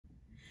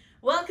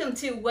Welcome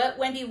to What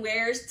Wendy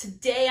Wears.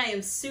 Today I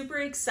am super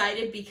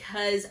excited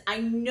because I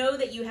know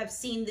that you have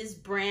seen this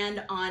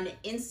brand on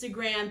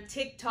Instagram,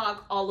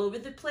 TikTok, all over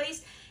the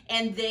place,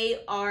 and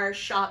they are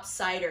Shop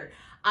Cider.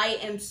 I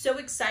am so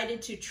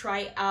excited to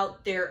try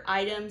out their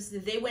items.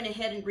 They went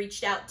ahead and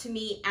reached out to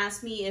me,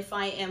 asked me if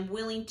I am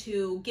willing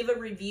to give a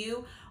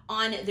review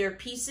on their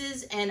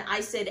pieces, and I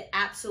said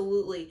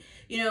absolutely.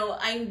 You know,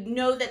 I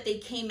know that they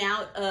came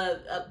out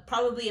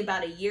probably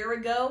about a year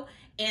ago,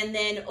 and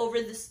then over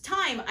this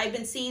time I've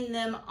been seeing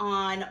them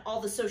on all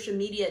the social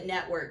media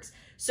networks.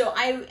 So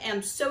I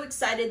am so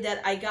excited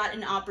that I got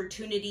an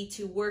opportunity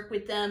to work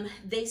with them.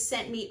 They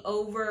sent me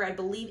over, I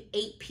believe,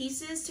 8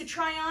 pieces to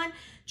try on,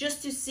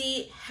 just to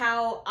see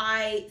how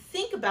I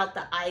think about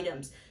the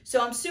items.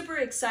 So I'm super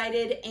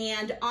excited,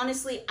 and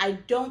honestly, I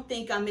don't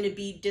think I'm gonna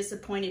be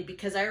disappointed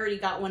because I already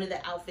got one of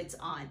the outfits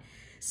on.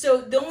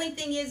 So the only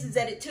thing is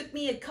that it took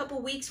me a couple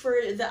weeks for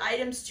the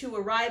items to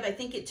arrive. I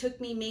think it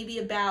took me maybe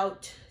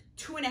about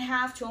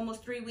 2.5 to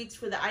almost 3 weeks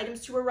for the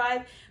items to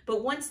arrive.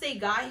 But once they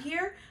got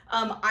here,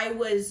 I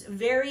was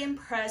very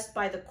impressed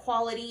by the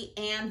quality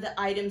and the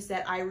items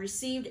that I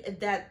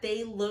received, that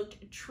they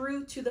looked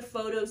true to the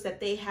photos that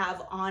they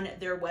have on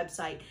their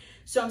website.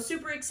 So I'm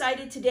super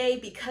excited today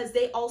because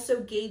they also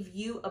gave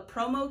you a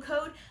promo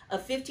code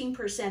of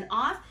 15%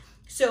 off.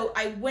 So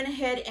I went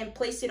ahead and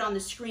placed it on the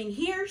screen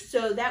here.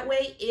 So that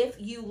way, if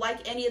you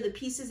like any of the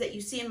pieces that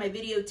you see in my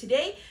video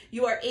today,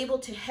 you are able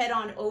to head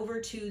on over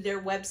to their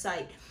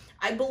website.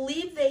 I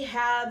believe they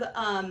have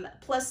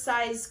plus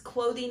size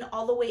clothing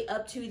all the way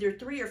up to either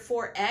 3 or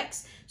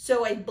 4X.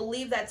 So I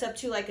believe that's up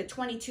to like a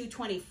 22,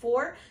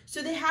 24.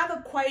 So they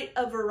have quite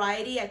a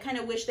variety. I kind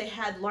of wish they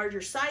had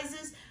larger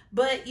sizes,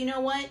 but you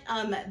know what?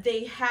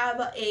 They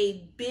have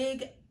a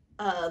big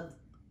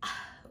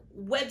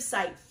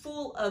website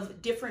full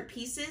of different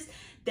pieces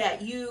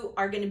that you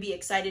are going to be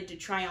excited to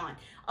try on.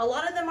 A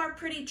lot of them are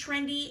pretty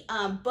trendy,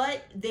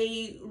 but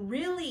they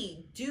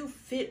really do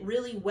fit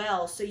really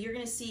well. So you're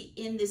going to see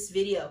in this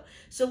video.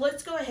 So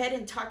let's go ahead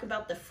and talk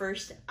about the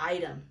first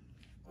item.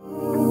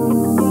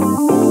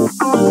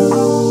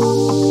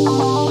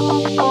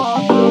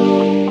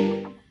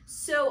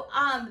 So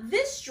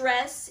this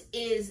dress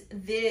is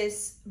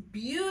this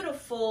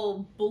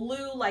beautiful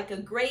blue, like a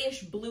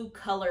grayish blue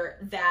color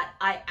that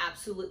I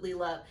absolutely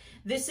love.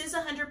 This is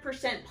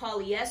 100%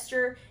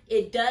 polyester.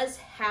 It does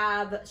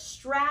have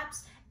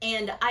straps,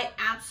 and I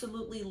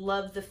absolutely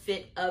love the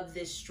fit of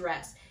this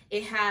dress.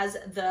 It has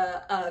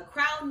the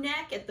crown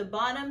neck at the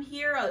bottom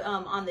here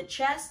on the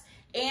chest,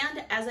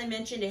 and as I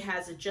mentioned, it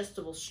has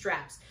adjustable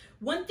straps.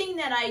 One thing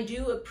that I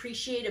do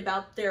appreciate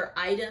about their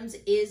items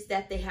is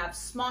that they have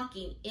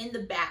smocking in the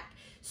back.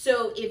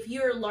 So if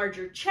you're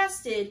larger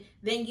chested,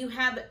 then you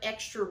have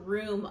extra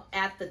room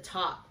at the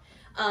top.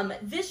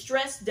 This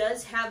dress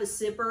does have a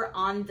zipper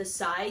on the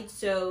side,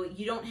 so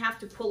you don't have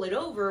to pull it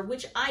over,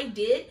 which I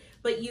did,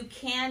 but you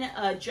can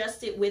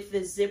adjust it with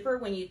the zipper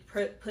when you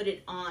put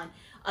it on.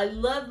 I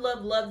love,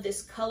 love, love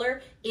this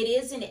color. It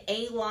is an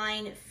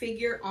A-line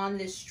figure on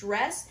this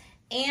dress.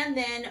 And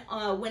then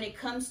when it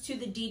comes to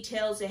the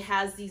details, it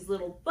has these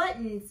little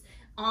buttons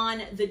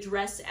on the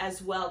dress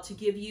as well to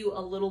give you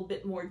a little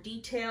bit more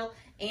detail.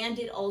 And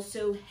it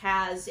also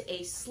has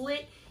a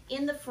slit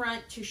in the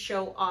front to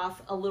show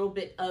off a little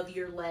bit of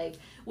your leg.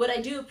 What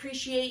I do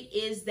appreciate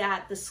is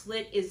that the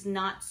slit is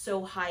not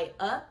so high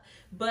up,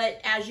 but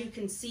as you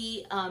can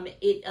see,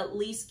 it at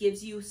least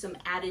gives you some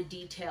added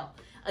detail.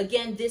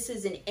 Again, this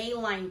is an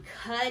A-line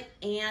cut,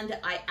 and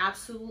I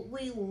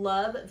absolutely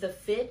love the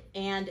fit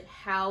and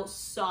how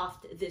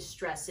soft this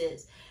dress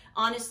is.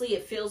 Honestly,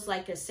 it feels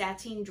like a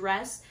satin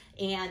dress,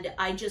 and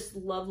I just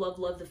love, love,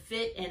 love the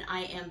fit, and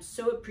I am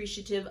so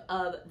appreciative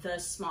of the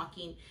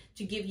smocking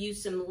to give you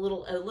a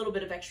little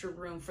bit of extra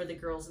room for the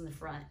girls in the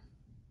front.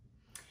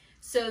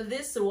 So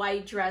this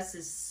white dress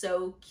is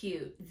so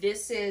cute.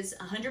 This is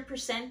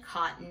 100%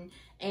 cotton,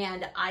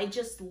 and I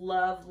just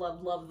love,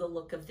 love, love the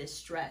look of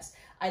this dress.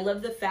 I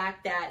love the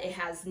fact that it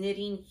has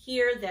knitting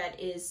here that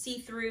is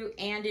see-through,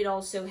 and it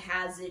also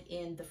has it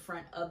in the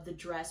front of the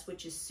dress,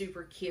 which is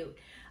super cute.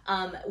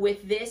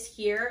 With this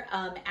here,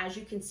 as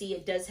you can see,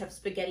 it does have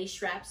spaghetti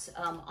straps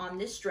on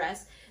this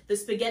dress. The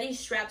spaghetti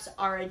straps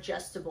are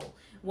adjustable.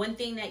 One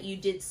thing that you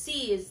did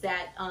see is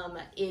that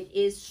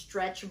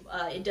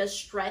it does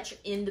stretch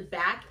in the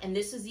back, and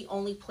this is the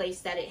only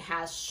place that it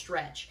has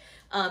stretch.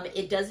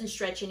 It doesn't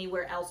stretch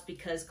anywhere else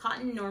because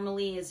cotton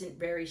normally isn't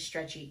very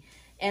stretchy.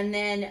 And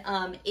then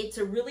it's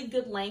a really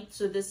good length,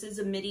 so this is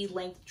a midi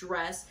length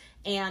dress,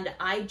 and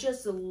I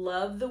just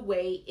love the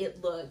way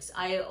it looks.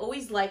 I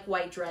always like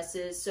white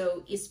dresses,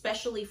 so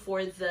especially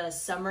for the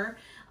summer,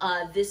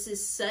 this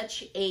is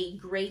such a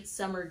great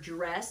summer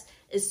dress,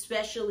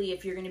 especially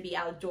if you're going to be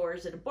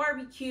outdoors at a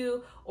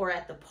barbecue or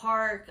at the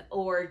park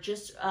or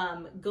just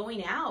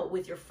going out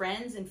with your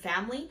friends and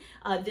family.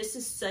 This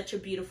is such a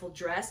beautiful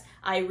dress.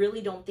 I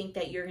really don't think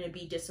that you're going to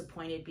be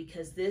disappointed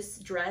because this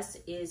dress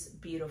is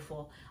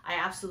beautiful. I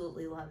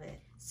absolutely love it.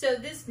 So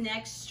this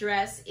next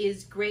dress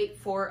is great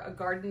for a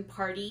garden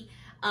party.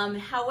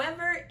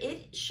 However,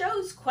 it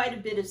shows quite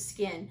a bit of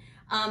skin.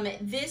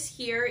 This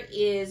here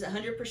is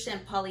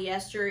 100%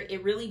 polyester.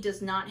 It really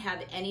does not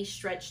have any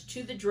stretch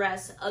to the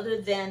dress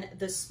other than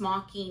the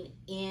smocking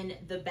in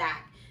the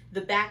back.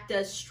 The back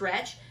does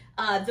stretch.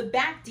 The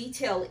back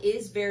detail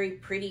is very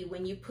pretty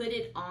when you put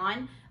it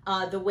on.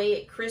 The way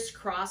it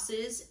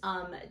crisscrosses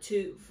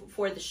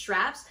for the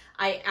straps,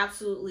 I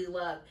absolutely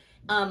love.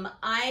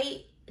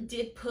 I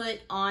did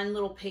put on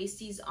little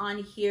pasties on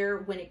here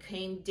when it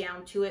came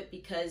down to it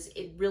because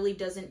it really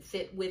doesn't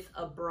fit with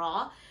a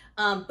bra.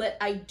 But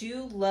I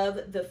do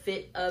love the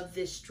fit of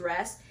this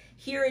dress.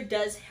 Here it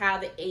does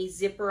have a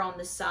zipper on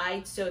the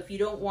side, so if you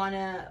don't want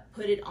to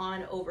put it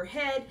on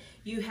overhead,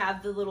 you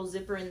have the little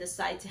zipper in the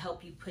side to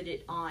help you put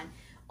it on.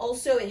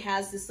 Also, it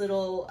has this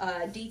little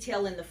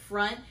detail in the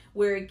front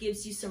where it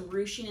gives you some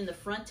ruching in the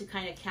front to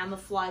kind of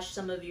camouflage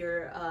some of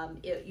your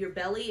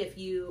belly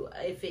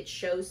if it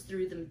shows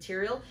through the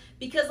material.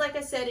 Because like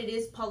I said, it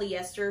is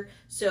polyester,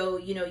 so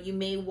you know you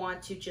may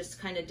want to just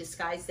kind of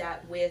disguise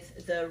that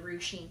with the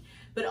ruching.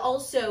 But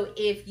also,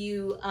 if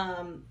you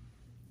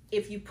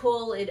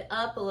pull it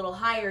up a little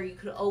higher, you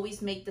could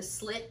always make the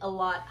slit a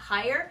lot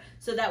higher,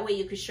 so that way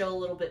you could show a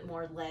little bit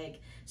more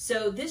leg.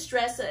 So this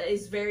dress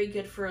is very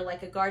good for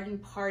like a garden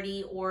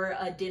party or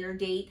a dinner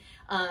date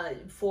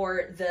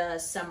for the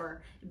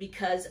summer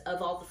because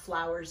of all the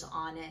flowers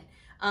on it.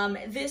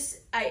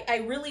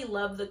 I really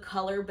love the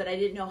color, but I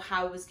didn't know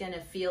how I was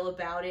gonna feel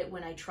about it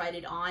when I tried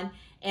it on.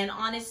 And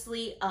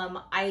honestly,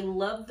 I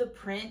love the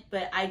print,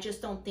 but I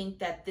just don't think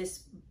that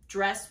this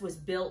dress was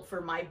built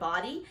for my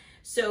body.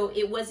 So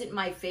it wasn't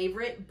my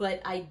favorite,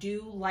 but I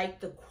do like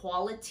the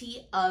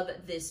quality of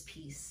this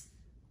piece.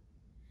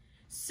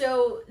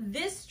 So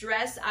this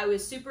dress, I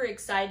was super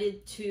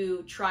excited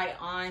to try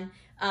on.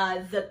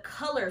 The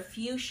color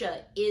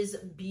fuchsia is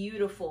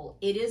beautiful.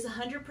 It is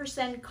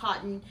 100%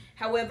 cotton.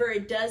 However,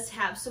 it does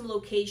have some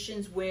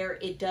locations where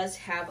it does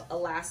have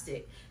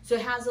elastic. So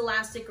it has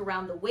elastic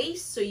around the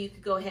waist, so you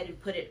could go ahead and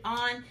put it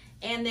on.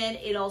 And then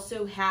it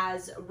also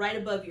has right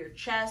above your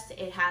chest,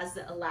 it has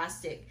the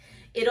elastic.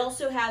 It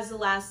also has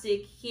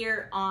elastic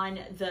here on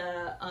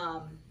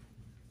the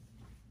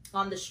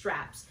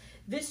straps.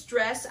 This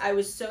dress, I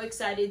was so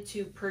excited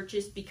to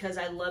purchase because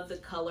I love the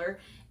color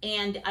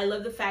and I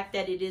love the fact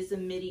that it is a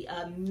mini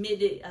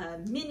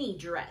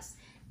dress.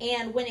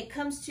 And when it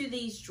comes to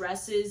these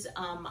dresses,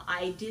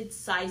 I did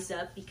size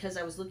up because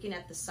I was looking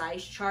at the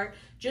size chart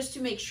just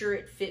to make sure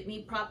it fit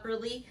me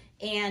properly.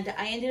 And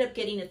I ended up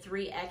getting a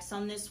 3X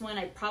on this one.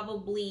 I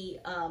probably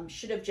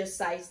should have just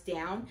sized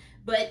down,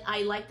 but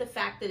I like the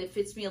fact that it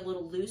fits me a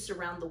little loose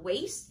around the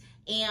waist.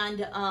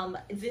 And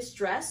this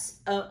dress,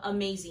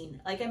 amazing.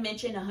 Like I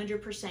mentioned,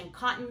 100%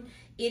 cotton.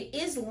 It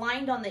is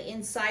lined on the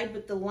inside,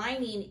 but the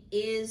lining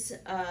is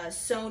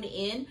sewn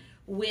in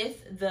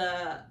with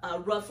the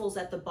ruffles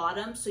at the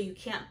bottom, so you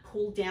can't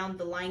pull down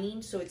the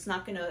lining, so it's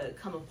not gonna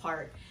come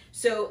apart.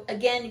 So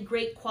again,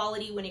 great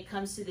quality when it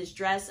comes to this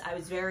dress. I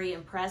was very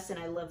impressed and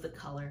I love the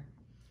color.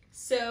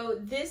 So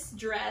this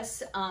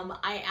dress,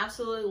 I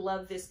absolutely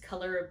love this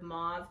color of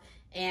mauve.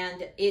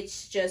 And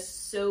it's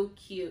just so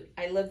cute.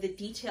 I love the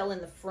detail in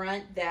the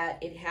front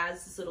that it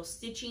has this little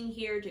stitching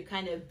here to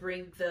kind of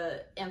bring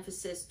the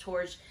emphasis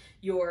towards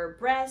your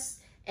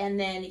breasts. And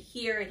then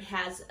here it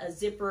has a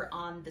zipper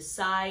on the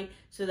side,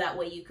 so that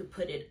way you could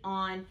put it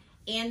on.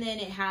 And then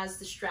it has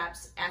the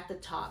straps at the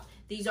top.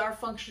 These are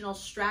functional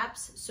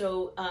straps,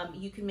 so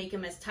you can make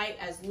them as tight,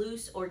 as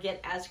loose, or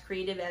get as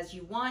creative as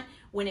you want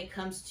when it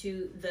comes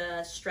to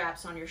the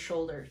straps on your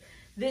shoulders.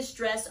 This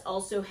dress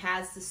also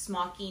has the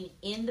smocking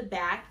in the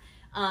back,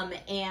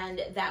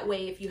 and that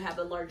way if you have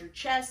a larger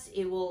chest,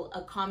 it will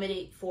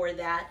accommodate for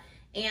that.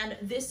 And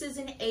this is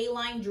an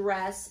A-line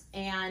dress,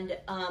 and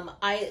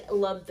I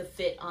love the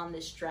fit on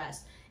this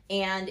dress.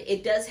 And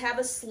it does have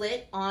a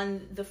slit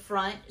on the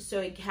front, so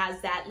it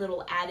has that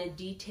little added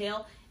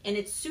detail, and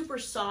it's super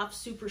soft,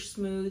 super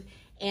smooth,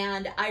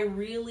 and I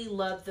really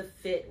love the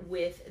fit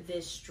with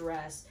this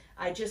dress.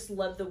 I just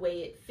love the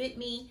way it fit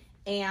me.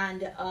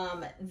 And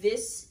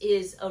this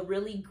is a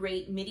really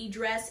great midi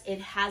dress.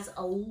 It has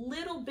a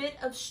little bit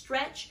of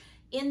stretch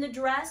in the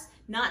dress,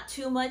 not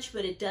too much,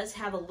 but it does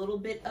have a little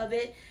bit of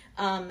it.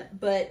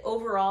 But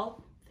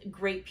overall,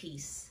 great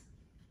piece.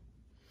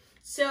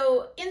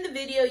 So in the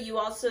video, you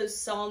also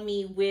saw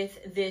me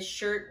with this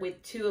shirt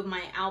with two of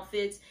my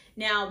outfits.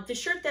 Now, the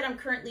shirt that I'm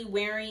currently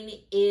wearing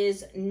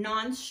is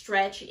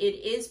non-stretch.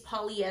 It is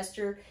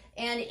polyester,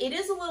 and it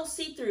is a little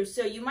see-through,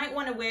 so you might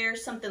want to wear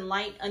something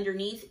light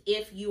underneath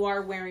if you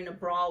are wearing a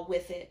bra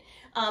with it.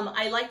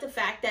 I like the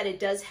fact that it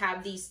does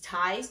have these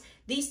ties.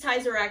 These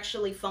ties are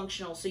actually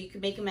functional, so you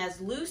can make them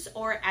as loose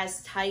or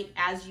as tight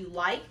as you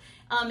like.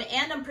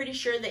 And I'm pretty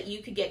sure that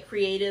you could get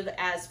creative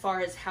as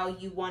far as how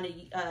you want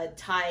to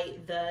tie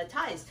the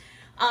ties.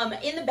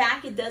 In the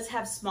back, it does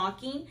have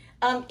smocking.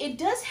 It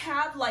does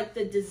have like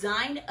the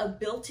design of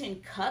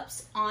built-in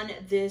cups on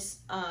this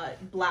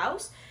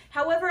blouse.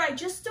 However, I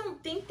just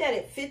don't think that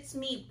it fits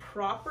me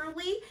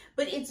properly,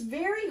 but it's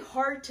very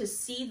hard to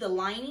see the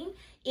lining.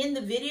 in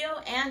the video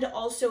and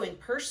also in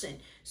person.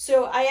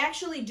 So I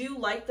actually do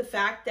like the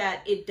fact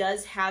that it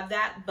does have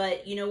that,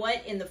 but you know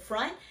what, in the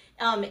front,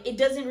 it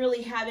doesn't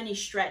really have any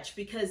stretch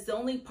because the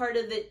only part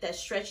of it that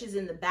stretches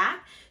in the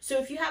back. So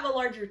if you have a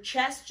larger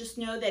chest, just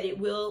know that it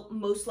will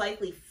most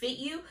likely fit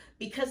you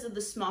because of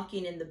the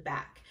smocking in the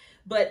back.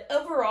 But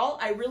overall,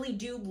 I really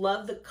do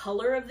love the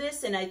color of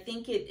this, and I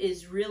think it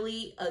is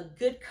really a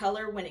good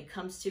color when it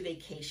comes to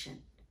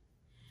vacation.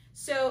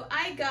 So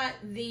I got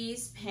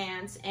these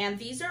pants, and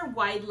these are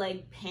wide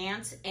leg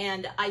pants,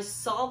 and I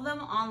saw them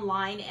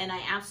online and I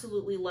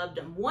absolutely loved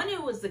them. One,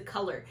 it was the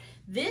color.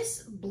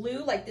 This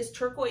blue, like this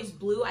turquoise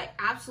blue, I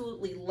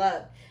absolutely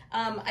loved.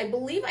 I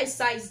believe I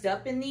sized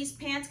up in these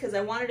pants because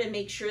I wanted to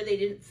make sure they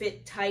didn't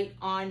fit tight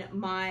on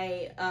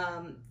my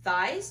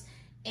thighs,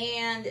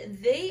 and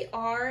they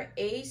are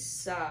a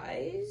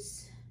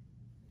size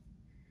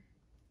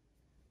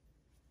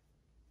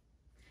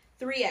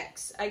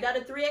 3X. I got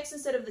a 3X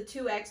instead of the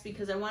 2X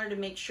because I wanted to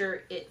make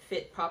sure it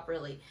fit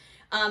properly.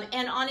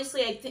 And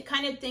honestly, I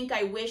kind of think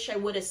I wish I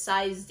would have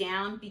sized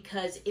down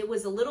because it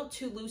was a little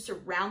too loose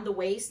around the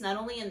waist, not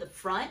only in the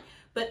front,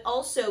 but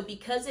also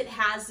because it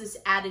has this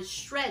added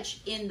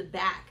stretch in the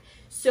back.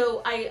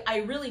 So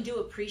I really do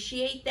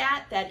appreciate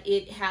that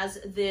it has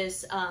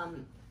this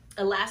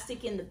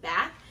elastic in the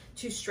back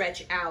to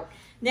stretch out.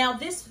 Now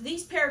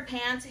these pair of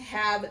pants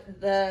have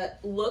the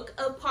look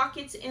of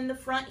pockets in the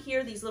front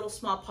here, these little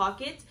small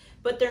pockets,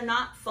 but they're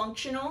not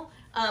functional.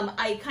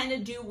 I kind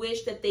of do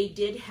wish that they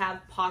did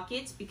have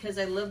pockets because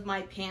I love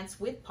my pants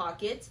with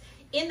pockets.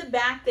 In the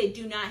back, they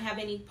do not have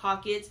any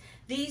pockets.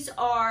 These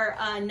are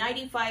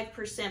 95%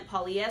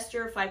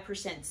 polyester, 5%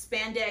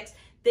 spandex.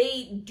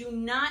 They do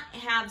not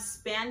have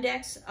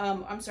spandex.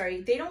 I'm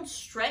sorry, they don't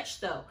stretch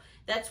though.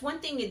 That's one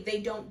thing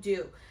they don't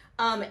do.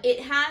 It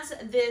has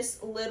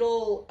this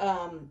little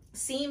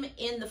seam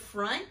in the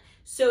front,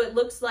 so it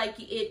looks like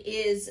it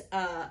is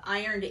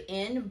ironed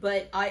in,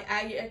 but I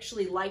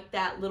actually like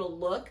that little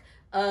look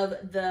of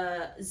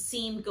the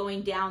seam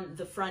going down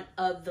the front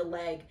of the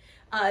leg.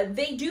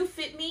 They do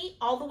fit me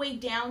all the way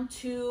down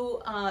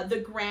to the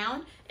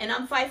ground, and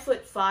I'm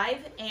 5'5",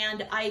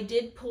 and I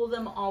did pull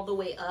them all the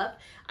way up.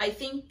 I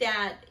think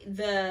that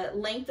the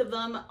length of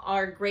them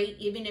are great,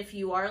 even if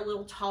you are a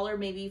little taller,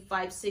 maybe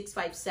 5'6",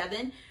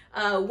 5'7".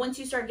 Once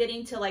you start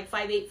getting to like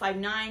 5'8",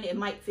 5'9", it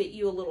might fit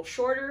you a little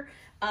shorter,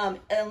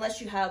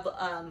 unless you have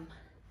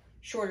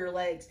shorter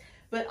legs.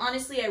 But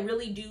honestly, I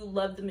really do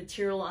love the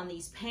material on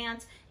these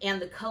pants,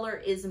 and the color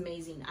is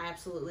amazing. I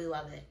absolutely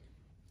love it.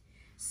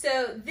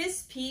 So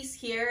this piece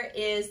here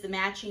is the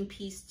matching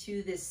piece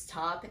to this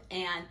top,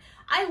 and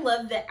I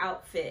love the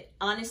outfit.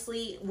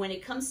 Honestly, when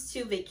it comes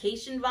to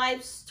vacation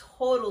vibes,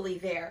 totally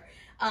there.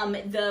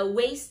 The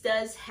waist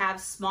does have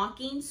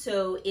smocking,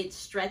 so it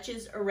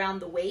stretches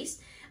around the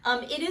waist.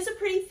 It is a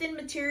pretty thin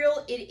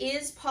material. It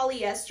is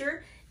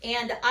polyester,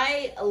 and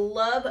I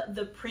love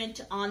the print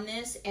on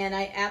this, and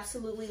I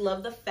absolutely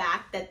love the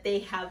fact that they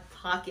have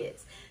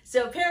pockets.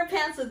 So a pair of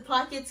pants with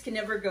pockets can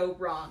never go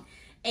wrong.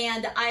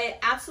 And I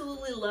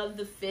absolutely love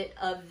the fit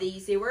of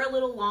these. They were a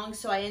little long,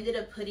 so I ended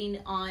up putting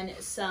on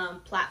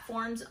some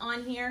platforms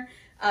on here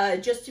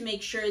just to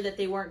make sure that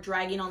they weren't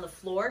dragging on the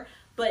floor.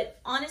 But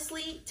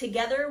honestly,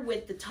 together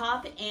with the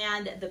top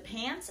and the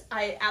pants,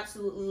 I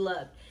absolutely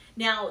love.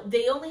 Now,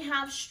 they only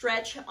have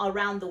stretch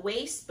around the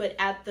waist, but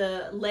at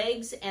the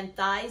legs and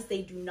thighs,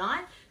 they do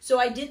not. So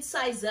I did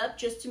size up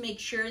just to make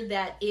sure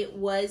that it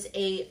was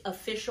a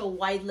official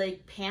wide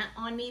leg pant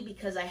on me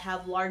because I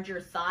have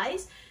larger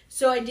thighs.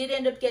 So I did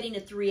end up getting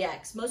a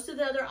 3X. Most of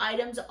the other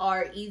items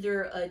are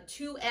either a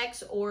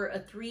 2X or a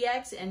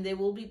 3X, and they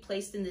will be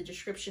placed in the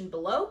description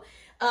below.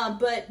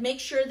 But make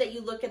sure that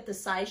you look at the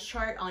size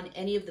chart on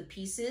any of the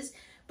pieces.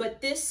 But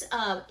this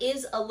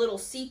is a little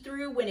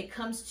see-through when it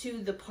comes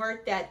to the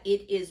part that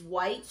it is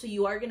white. So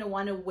you are going to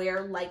want to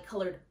wear light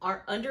colored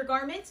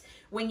undergarments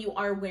when you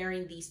are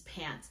wearing these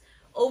pants.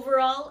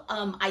 Overall,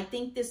 I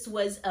think this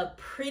was a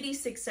pretty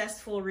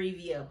successful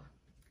review.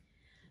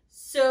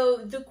 So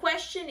the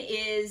question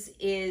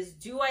is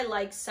do I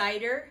like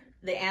Cider?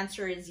 The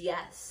answer is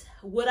yes.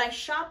 Would I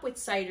shop with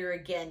Cider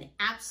again?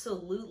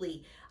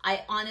 Absolutely.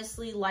 I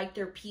honestly like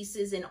their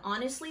pieces, and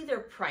honestly their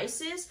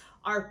prices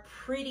are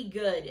pretty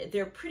good.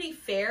 They're pretty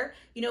fair.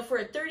 You know, for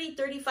a $30,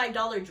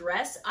 $35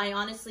 dress, I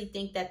honestly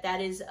think that that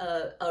is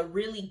a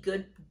really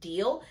good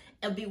deal,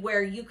 and be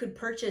where you could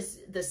purchase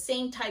the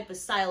same type of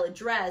style of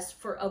dress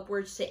for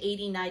upwards to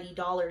 $80,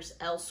 $90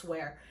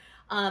 elsewhere.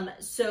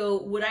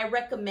 So would I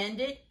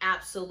recommend it?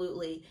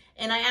 Absolutely.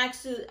 And I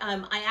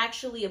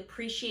actually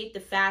appreciate the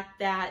fact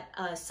that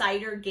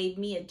Cider gave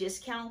me a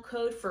discount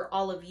code for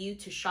all of you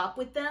to shop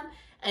with them.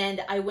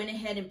 And I went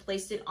ahead and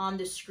placed it on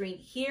the screen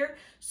here.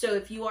 So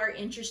if you are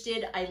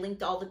interested, I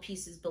linked all the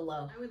pieces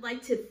below. I would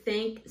like to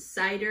thank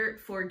Cider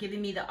for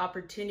giving me the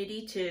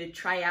opportunity to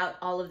try out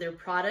all of their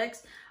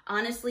products.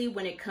 Honestly,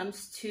 when it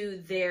comes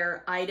to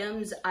their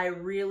items, I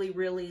really,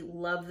 really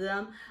love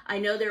them. I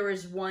know there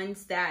was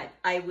ones that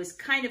I was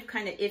kind of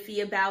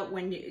iffy about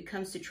when it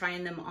comes to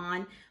trying them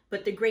on,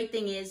 But the great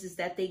thing is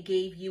that they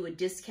gave you a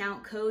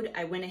discount code.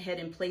 I went ahead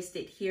and placed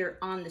it here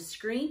on the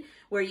screen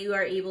where you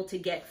are able to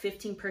get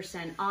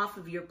 15% off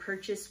of your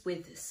purchase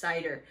with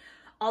Cider.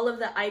 All of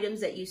the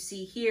items that you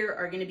see here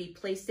are going to be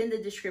placed in the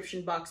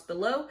description box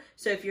below.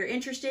 So if you're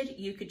interested,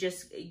 you could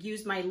just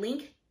use my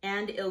link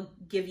and it'll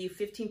give you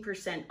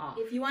 15% off.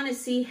 If you want to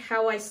see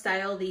how I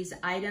style these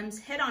items,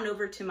 head on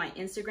over to my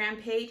Instagram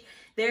page.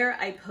 There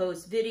I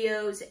post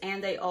videos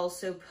and I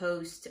also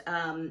post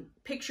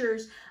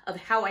pictures of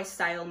how I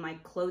style my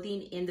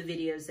clothing in the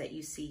videos that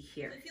you see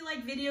here. If you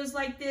like videos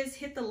like this,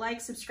 hit the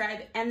like, subscribe,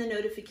 and the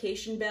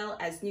notification bell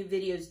as new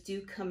videos do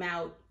come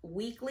out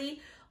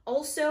weekly.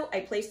 Also,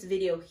 I placed a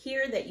video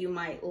here that you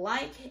might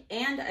like,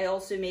 and I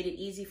also made it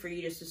easy for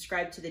you to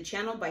subscribe to the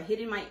channel by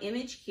hitting my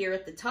image here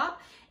at the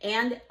top,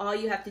 and all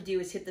you have to do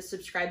is hit the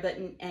subscribe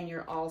button and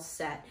you're all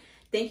set.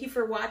 Thank you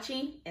for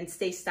watching, and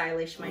stay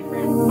stylish, my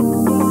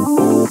friends.